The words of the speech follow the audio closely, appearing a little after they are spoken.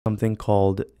something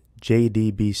called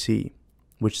JDBC,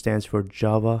 which stands for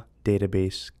Java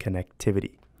Database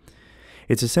Connectivity.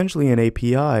 It's essentially an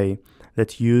API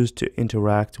that's used to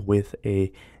interact with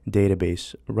a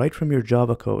database right from your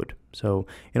Java code. So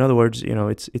in other words,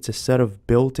 it's a set of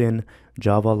built-in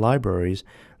Java libraries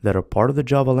that are part of the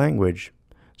Java language.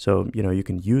 So you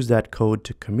can use that code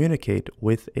to communicate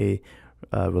with a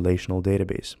relational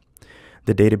database.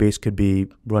 The database could be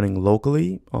running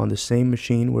locally on the same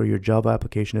machine where your Java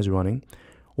application is running,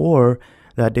 or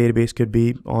that database could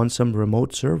be on some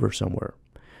remote server somewhere.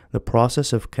 The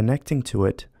process of connecting to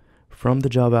it from the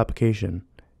Java application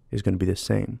is going to be the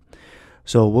same.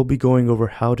 So we'll be going over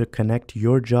how to connect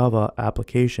your Java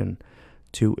application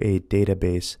to a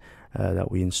database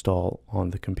that we install on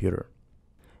the computer.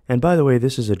 And by the way,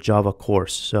 this is a Java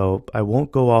course, so I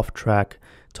won't go off track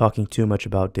talking too much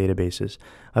about databases.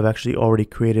 I've actually already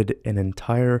created an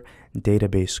entire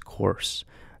database course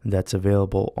that's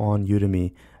available on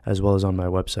Udemy as well as on my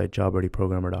website,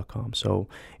 jobreadyprogrammer.com. So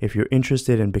if you're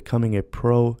interested in becoming a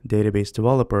pro database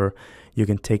developer, you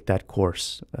can take that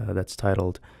course that's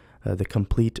titled the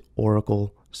Complete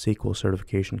Oracle SQL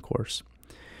Certification course.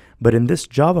 But in this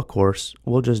Java course,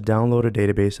 we'll just download a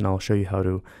database and I'll show you how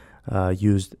to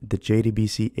use the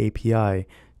JDBC API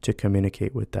to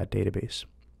communicate with that database.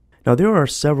 Now, there are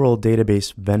several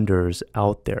database vendors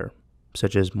out there,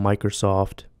 such as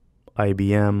Microsoft,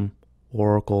 IBM,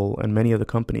 Oracle, and many other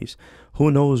companies. Who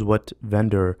knows what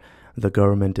vendor the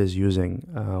government is using,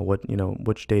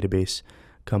 which database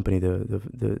company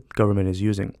the government is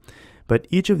using. But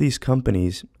each of these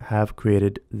companies have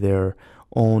created their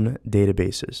own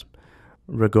databases.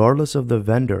 Regardless of the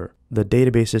vendor, the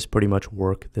databases pretty much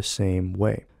work the same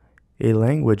way. A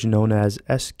language known as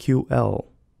SQL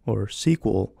or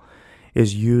SQL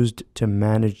is used to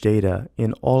manage data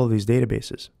in all of these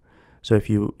databases. So if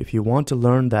you want to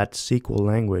learn that SQL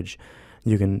language,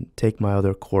 you can take my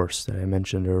other course that I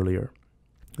mentioned earlier.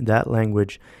 That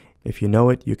language, if you know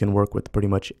it, you can work with pretty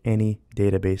much any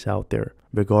database out there,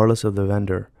 regardless of the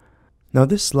vendor. Now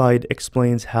this slide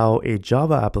explains how a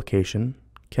Java application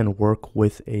can work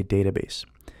with a database.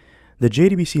 The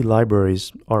JDBC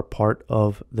libraries are part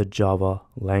of the Java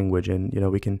language, and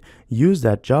we can use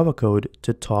that Java code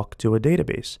to talk to a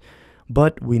database,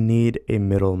 but we need a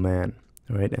middleman,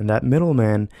 right? And that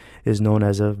middleman is known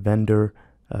as a vendor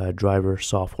driver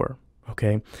software.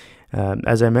 Okay,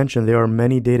 as I mentioned, there are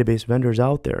many database vendors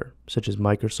out there, such as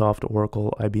Microsoft,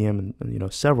 Oracle, IBM,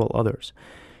 and several others.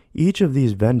 Each of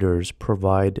these vendors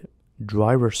provide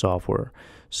driver software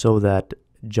so that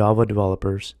Java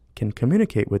developers can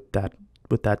communicate with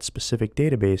that specific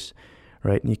database,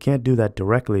 right? And you can't do that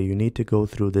directly. You need to go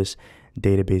through this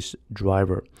database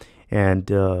driver, and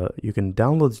you can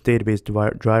download this database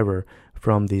driver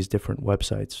from these different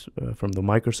websites, from the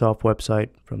Microsoft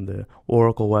website, from the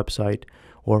Oracle website,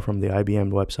 or from the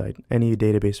IBM website. Any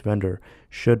database vendor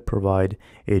should provide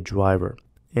a driver.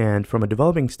 And from a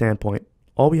developing standpoint,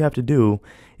 all we have to do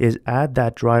is add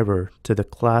that driver to the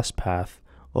class path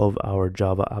of our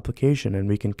Java application, and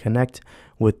we can connect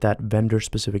with that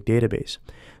vendor-specific database.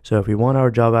 So if we want our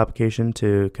Java application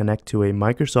to connect to a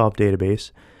Microsoft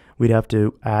database, we'd have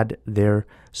to add their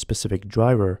specific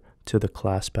driver to the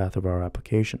class path of our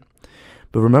application.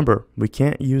 But remember, we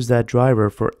can't use that driver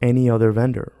for any other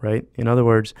vendor, right? In other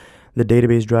words, the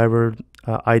database driver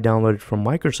I downloaded from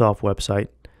Microsoft website,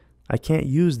 I can't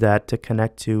use that to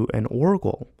connect to an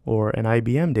Oracle or an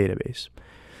IBM database.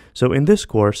 So in this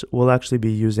course, we'll actually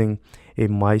be using a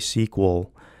MySQL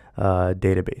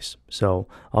database. So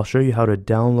I'll show you how to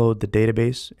download the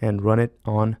database and run it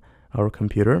on our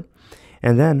computer.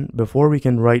 And then before we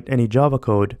can write any Java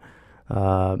code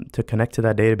to connect to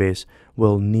that database,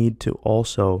 we'll need to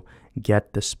also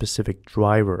get the specific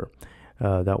driver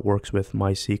that works with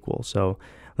MySQL. So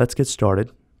let's get started.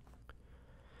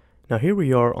 Now here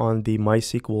we are on the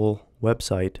MySQL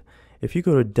website. If you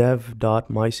go to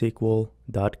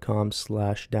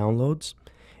dev.mysql.com/downloads,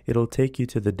 it'll take you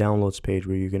to the downloads page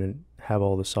where you're going to have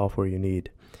all the software you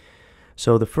need.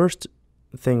 So the first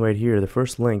thing right here, the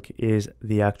first link, is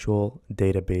the actual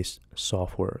database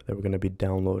software that we're going to be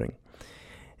downloading.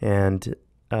 And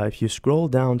if you scroll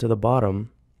down to the bottom,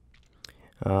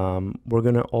 we're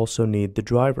going to also need the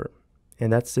driver.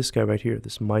 And that's this guy right here,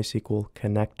 this MySQL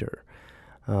connector.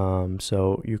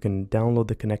 So you can download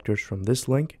the connectors from this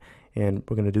link, and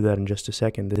we're going to do that in just a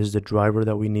second. This is the driver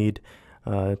that we need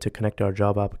to connect our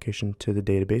Java application to the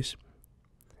database.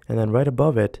 And then right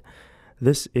above it,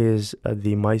 this is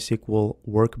the MySQL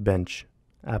Workbench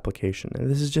application. And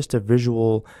this is just a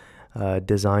visual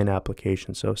design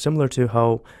application. So similar to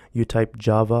how you type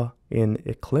Java in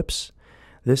Eclipse,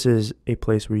 this is a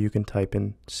place where you can type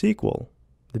in SQL,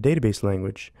 the database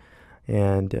language,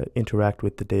 and interact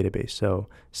with the database. So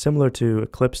similar to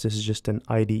Eclipse, this is just an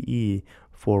IDE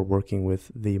for working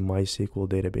with the MySQL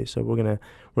database. So we're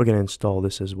gonna install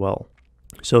this as well.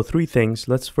 So three things.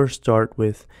 Let's first start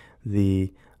with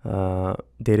the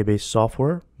database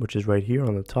software, which is right here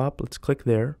on the top. Let's click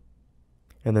there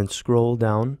and then scroll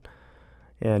down,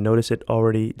 and notice it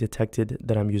already detected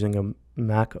that I'm using a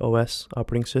Mac OS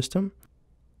operating system.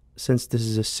 Since this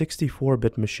is a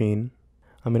 64-bit machine,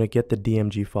 I'm going to get the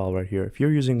DMG file right here. If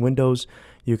you're using Windows,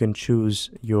 you can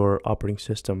choose your operating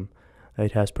system.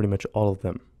 It has pretty much all of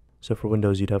them. So for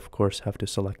Windows, you'd of course have to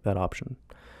select that option.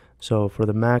 So for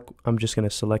the Mac, I'm just going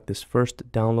to select this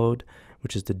first download,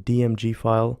 which is the DMG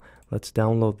file. Let's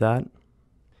download that.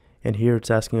 And here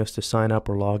it's asking us to sign up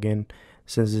or log in.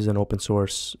 Since this is an open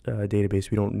source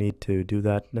database, we don't need to do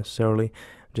that necessarily.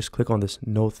 Just click on this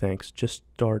no thanks, just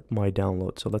start my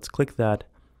download. So let's click that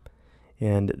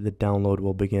and the download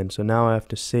will begin. So now I have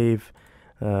to save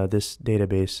this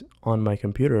database on my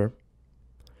computer.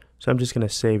 So I'm just going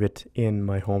to save it in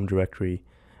my home directory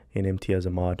in MT as a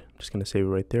mod. I'm just going to save it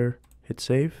right there, hit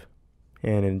save,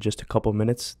 and in just a couple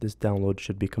minutes this download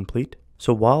should be complete.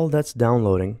 So while that's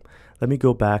downloading, let me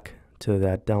go back to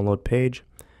that download page,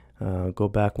 go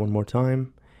back one more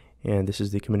time, and this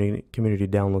is the community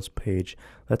downloads page.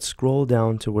 Let's scroll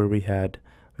down to where we had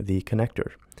the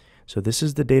connector. So this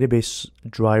is the database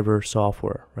driver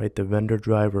software, right? The vendor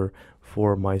driver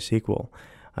for MySQL.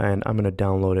 And I'm going to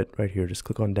download it right here. Just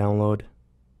click on download.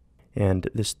 And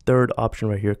this third option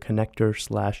right here,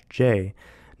 connector/J,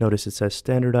 notice it says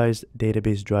standardized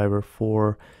database driver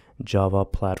for Java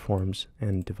platforms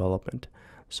and development.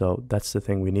 So that's the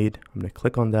thing we need. I'm going to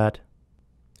click on that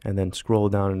and then scroll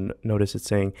down and notice it's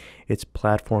saying it's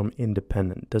platform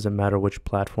independent. Doesn't matter which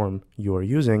platform you are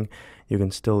using, you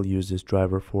can still use this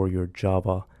driver for your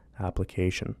Java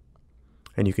application.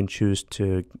 And you can choose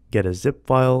to get a zip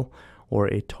file or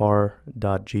a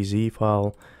tar.gz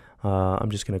file.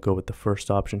 I'm just going to go with the first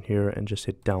option here and just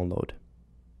hit download.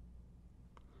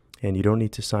 And you don't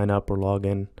need to sign up or log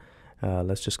in.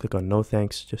 Let's just click on no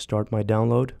thanks, just start my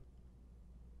download.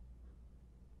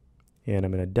 And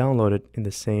I'm going to download it in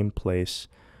the same place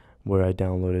where I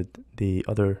downloaded the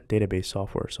other database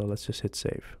software. So let's just hit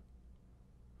save.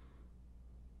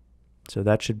 So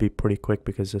that should be pretty quick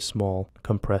because it's a small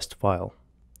compressed file.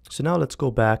 So now let's go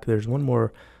back. There's one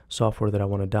more software that I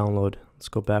want to download. Let's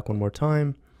go back one more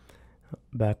time,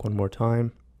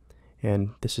 and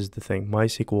this is the thing,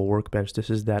 MySQL Workbench.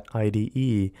 This is that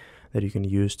IDE that you can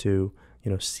use to,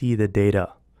 see the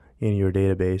data in your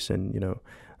database and,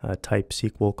 type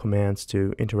SQL commands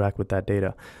to interact with that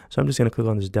data. So I'm just going to click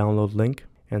on this download link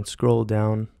and scroll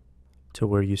down to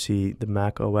where you see the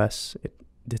Mac OS. It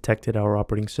detected our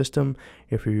operating system.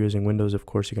 If you're using Windows, of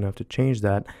course, you're going to have to change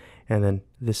that. And then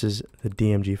this is the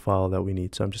DMG file that we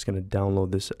need. So I'm just going to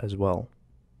download this as well.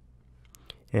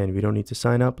 And we don't need to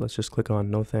sign up. Let's just click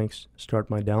on no thanks, start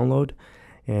my download.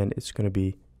 And it's going to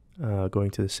be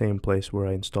going to the same place where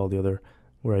I installed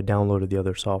where I downloaded the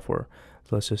other software.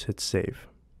 So let's just hit save.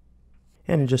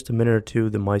 And in just a minute or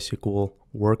two, the MySQL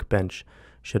Workbench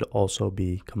should also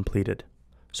be completed.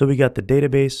 So we got the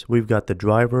database, we've got the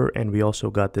driver, and we also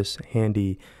got this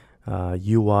handy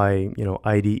UI,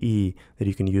 IDE that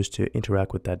you can use to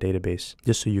interact with that database,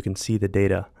 just so you can see the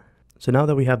data. So now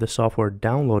that we have the software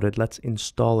downloaded, let's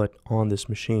install it on this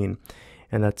machine.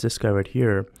 And that's this guy right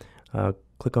here.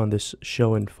 Click on this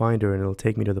show in Finder, and it'll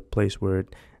take me to the place where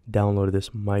it downloaded this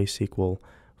MySQL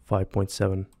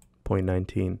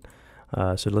 5.7.19.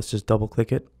 So let's just double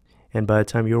click it, and by the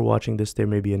time you're watching this, there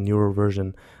may be a newer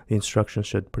version. The instructions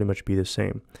should pretty much be the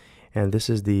same. And this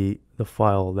is the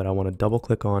file that I want to double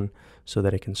click on so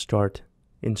that I can start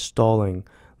installing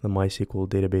the MySQL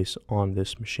database on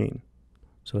this machine.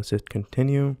 So let's hit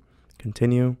continue,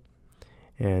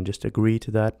 and just agree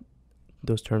to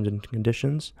those terms and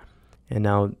conditions. And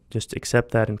now just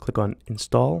accept that and click on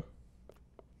install.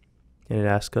 And it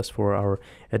asks us for our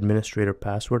administrator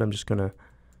password. I'm just going to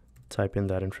type in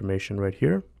that information right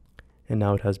here, and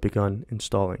now it has begun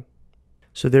installing.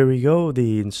 So there we go,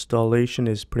 the installation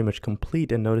is pretty much complete,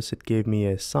 and notice it gave me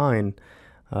a sign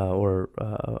or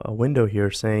a window here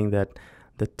saying that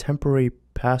the temporary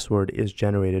password is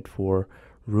generated for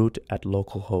root at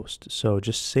localhost. So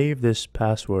just save this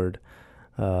password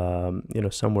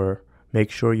somewhere.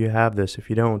 Make sure you have this. If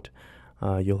you don't,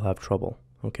 you'll have trouble.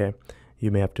 Okay,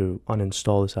 you may have to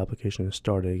uninstall this application and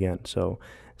start it again. So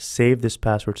save this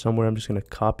password somewhere. I'm just going to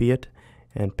copy it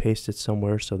and paste it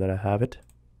somewhere so that I have it,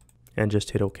 and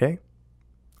just hit OK,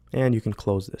 and you can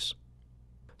close this.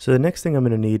 So the next thing I'm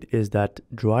going to need is that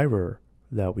driver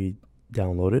that we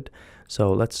downloaded.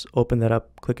 So let's open that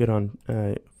up, click it on,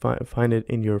 find it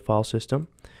in your file system.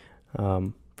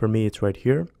 For me, it's right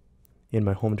here in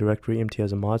my home directory, MT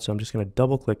as a mod. So I'm just going to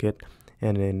double click it,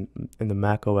 and in the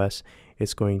Mac OS,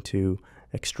 it's going to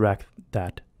extract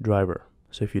that driver.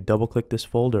 So if you double click this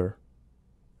folder,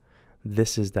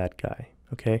 this is that guy.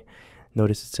 Okay,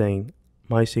 notice it's saying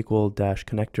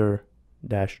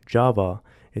MySQL-connector-Java.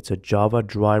 It's a Java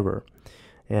driver,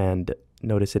 and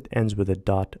notice it ends with a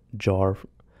 .jar,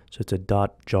 so it's a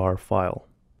 .jar file.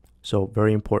 So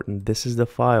very important, this is the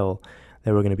file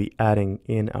that we're going to be adding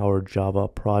in our Java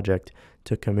project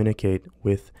to communicate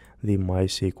with the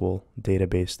MySQL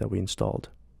database that we installed.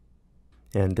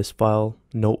 And this file,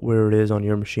 note where it is on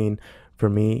your machine. For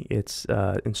me, it's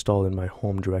installed in my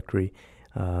home directory,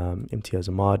 MT as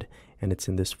a mod, and it's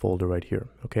in this folder right here.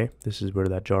 Okay, this is where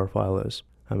that jar file is.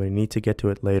 I'm going to need to get to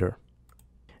it later.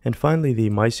 And finally, the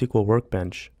MySQL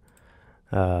Workbench,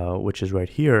 which is right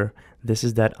here. This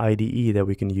is that IDE that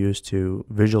we can use to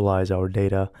visualize our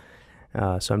data.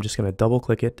 So I'm just going to double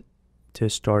click it to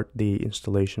start the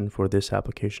installation for this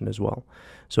application as well.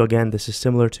 So again, this is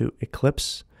similar to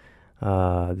Eclipse.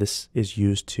 This is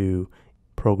used to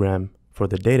program for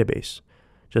the database.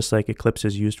 Just like Eclipse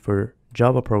is used for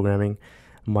Java programming,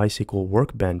 MySQL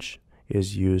Workbench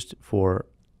is used for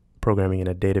programming in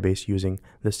a database using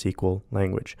the SQL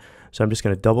language. So I'm just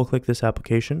going to double click this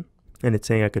application, and it's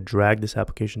saying I could drag this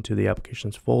application to the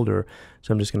applications folder.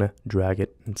 So I'm just going to drag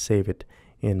it and save it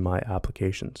in my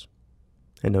applications.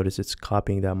 And notice it's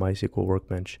copying that MySQL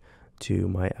Workbench to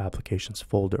my applications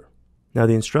folder. Now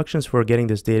the instructions for getting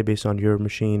this database on your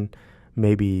machine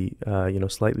may be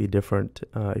slightly different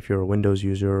if you're a Windows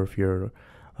user, or if you're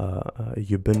a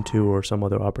Ubuntu or some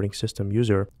other operating system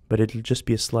user, but it'll just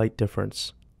be a slight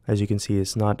difference. As you can see,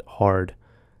 it's not hard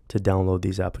to download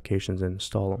these applications and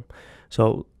install them.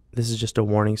 So this is just a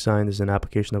warning sign. This is an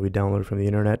application that we downloaded from the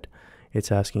internet.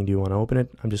 It's asking, do you want to open it?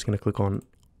 I'm just going to click on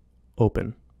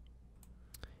open.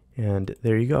 And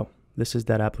there you go. This is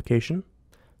that application.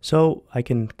 So I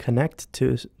can connect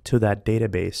to that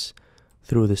database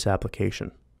through this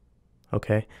application.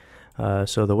 Okay.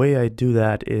 So the way I do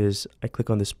that is I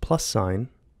click on this plus sign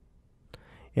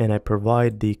and I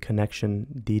provide the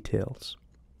connection details.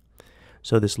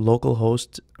 So this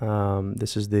localhost,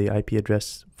 this is the IP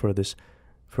address for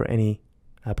any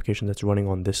application that's running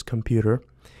on this computer,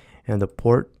 and the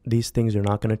port, these things are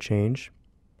not going to change,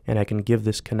 and I can give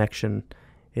this connection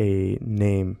a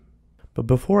name. But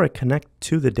before I connect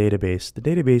to the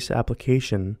database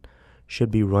application should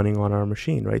be running on our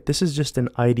machine, right? This is just an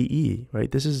IDE,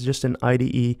 right? This is just an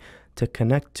IDE to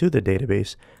connect to the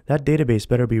database. That database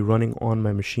better be running on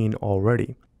my machine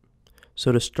already.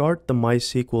 So to start the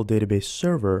MySQL database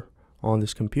server on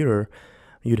this computer,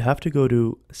 you'd have to go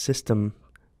to System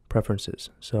Preferences.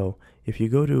 So if you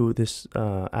go to this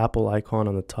Apple icon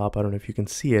on the top, I don't know if you can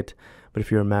see it, but if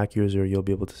you're a Mac user, you'll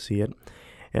be able to see it.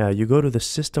 You go to the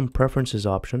System Preferences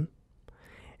option,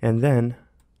 and then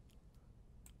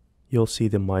you'll see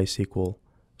the MySQL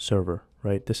server,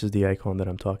 right? This is the icon that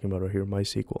I'm talking about right here,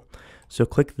 MySQL. So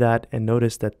click that and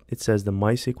notice that it says the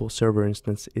MySQL server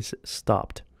instance is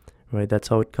stopped, right? That's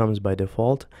how it comes by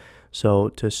default. So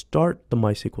to start the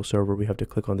MySQL server, we have to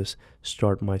click on this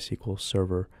Start MySQL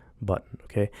Server button,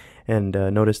 okay? And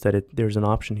notice that there's an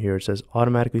option here. It says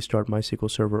automatically start MySQL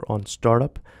Server on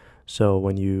startup. So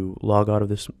when you log out of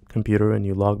this computer and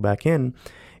you log back in,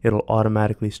 it'll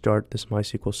automatically start this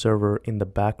MySQL server in the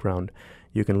background.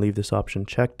 You can leave this option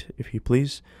checked if you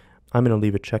please. I'm going to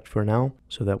leave it checked for now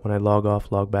so that when I log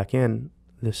off, log back in,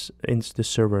 this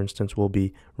server instance will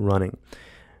be running.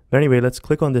 But anyway, let's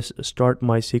click on this Start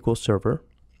MySQL Server,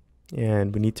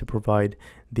 and we need to provide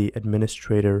the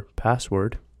administrator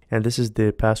password. And this is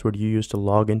the password you use to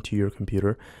log into your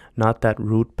computer, not that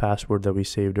root password that we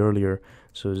saved earlier.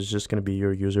 So it's just going to be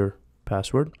your user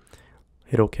password.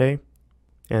 Hit OK.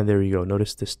 And there you go.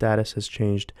 Notice the status has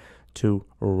changed to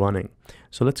running.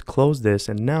 So let's close this.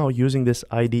 And now using this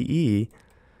IDE,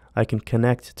 I can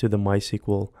connect to the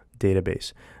MySQL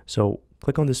database. So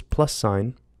click on this plus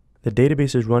sign. The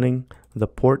database is running. The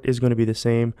port is going to be the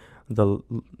same.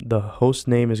 The host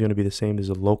name is going to be the same as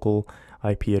a local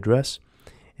IP address.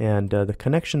 And the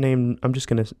connection name, I'm just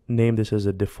going to name this as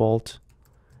a default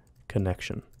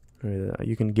connection.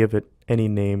 You can give it any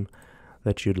name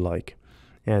that you'd like.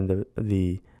 And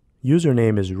the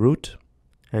username is root,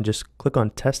 and just click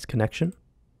on test connection.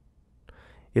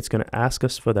 It's going to ask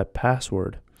us for that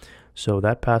password. So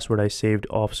that password I saved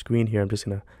off screen here, I'm just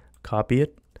going to copy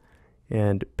it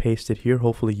and paste it here.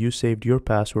 Hopefully you saved your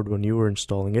password when you were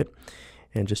installing it,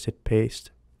 and just hit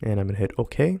paste, and I'm going to hit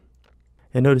OK.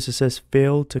 And notice it says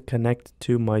fail to connect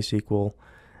to MySQL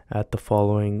at the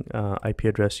following IP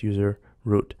address user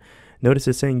root. Notice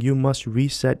it's saying you must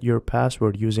reset your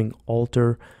password using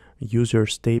alter user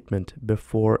statement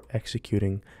before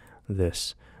executing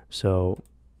this. So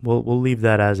we'll leave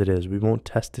that as it is. We won't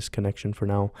test this connection for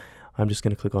now. I'm just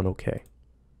going to click on OK.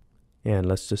 And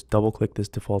let's just double click this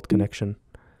default connection.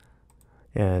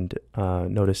 And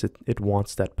notice it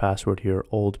wants that password here,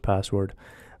 old password.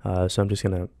 So I'm just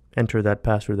going to enter that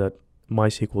password that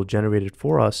MySQL generated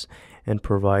for us and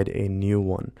provide a new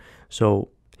one. So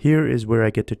here is where I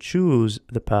get to choose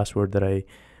the password that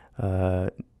I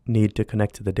need to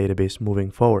connect to the database moving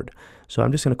forward. So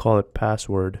I'm just going to call it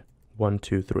password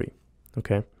 123.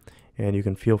 Okay, and you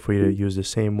can feel free to use the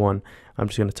same one. I'm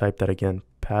just going to type that again,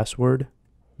 password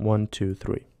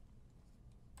 123,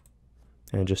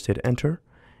 and just hit enter,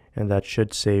 and that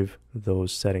should save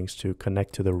those settings to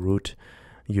connect to the root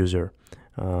user.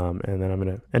 And then I'm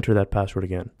going to enter that password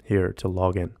again here to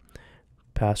log in,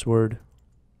 password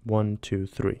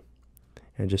 123,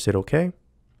 and just hit OK.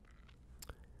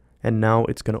 And now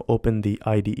it's going to open the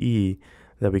IDE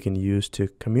that we can use to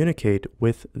communicate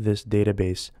with this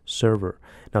database server.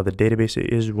 Now the database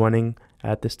is running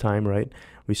at this time, right?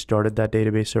 We started that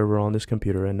database server on this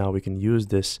computer, and now we can use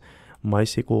this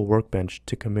MySQL workbench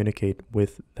to communicate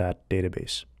with that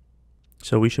database.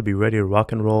 So we should be ready to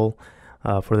rock and roll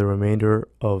for the remainder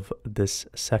of this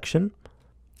section.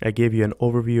 I gave you an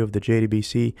overview of the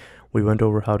JDBC. We went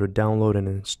over how to download and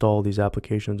install these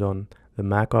applications on the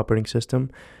Mac operating system.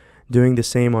 Doing the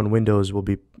same on Windows will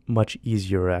be much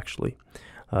easier actually.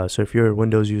 So if you're a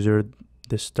Windows user,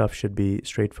 this stuff should be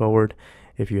straightforward.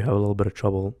 If you have a little bit of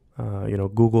trouble,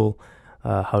 Google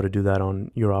how to do that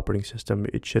on your operating system.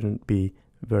 It shouldn't be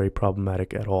very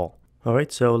problematic at all. All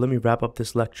right, so let me wrap up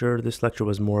this lecture. This lecture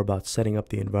was more about setting up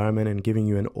the environment and giving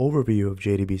you an overview of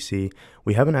JDBC.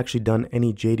 We haven't actually done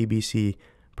any JDBC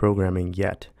programming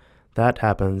yet. That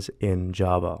happens in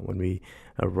Java when we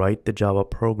write the Java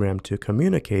program to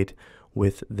communicate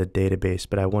with the database.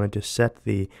 But I wanted to set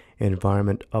the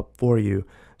environment up for you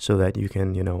so that you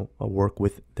can, work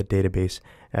with the database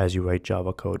as you write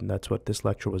Java code. And that's what this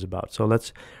lecture was about. So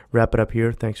let's wrap it up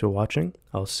here. Thanks for watching.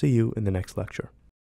 I'll see you in the next lecture.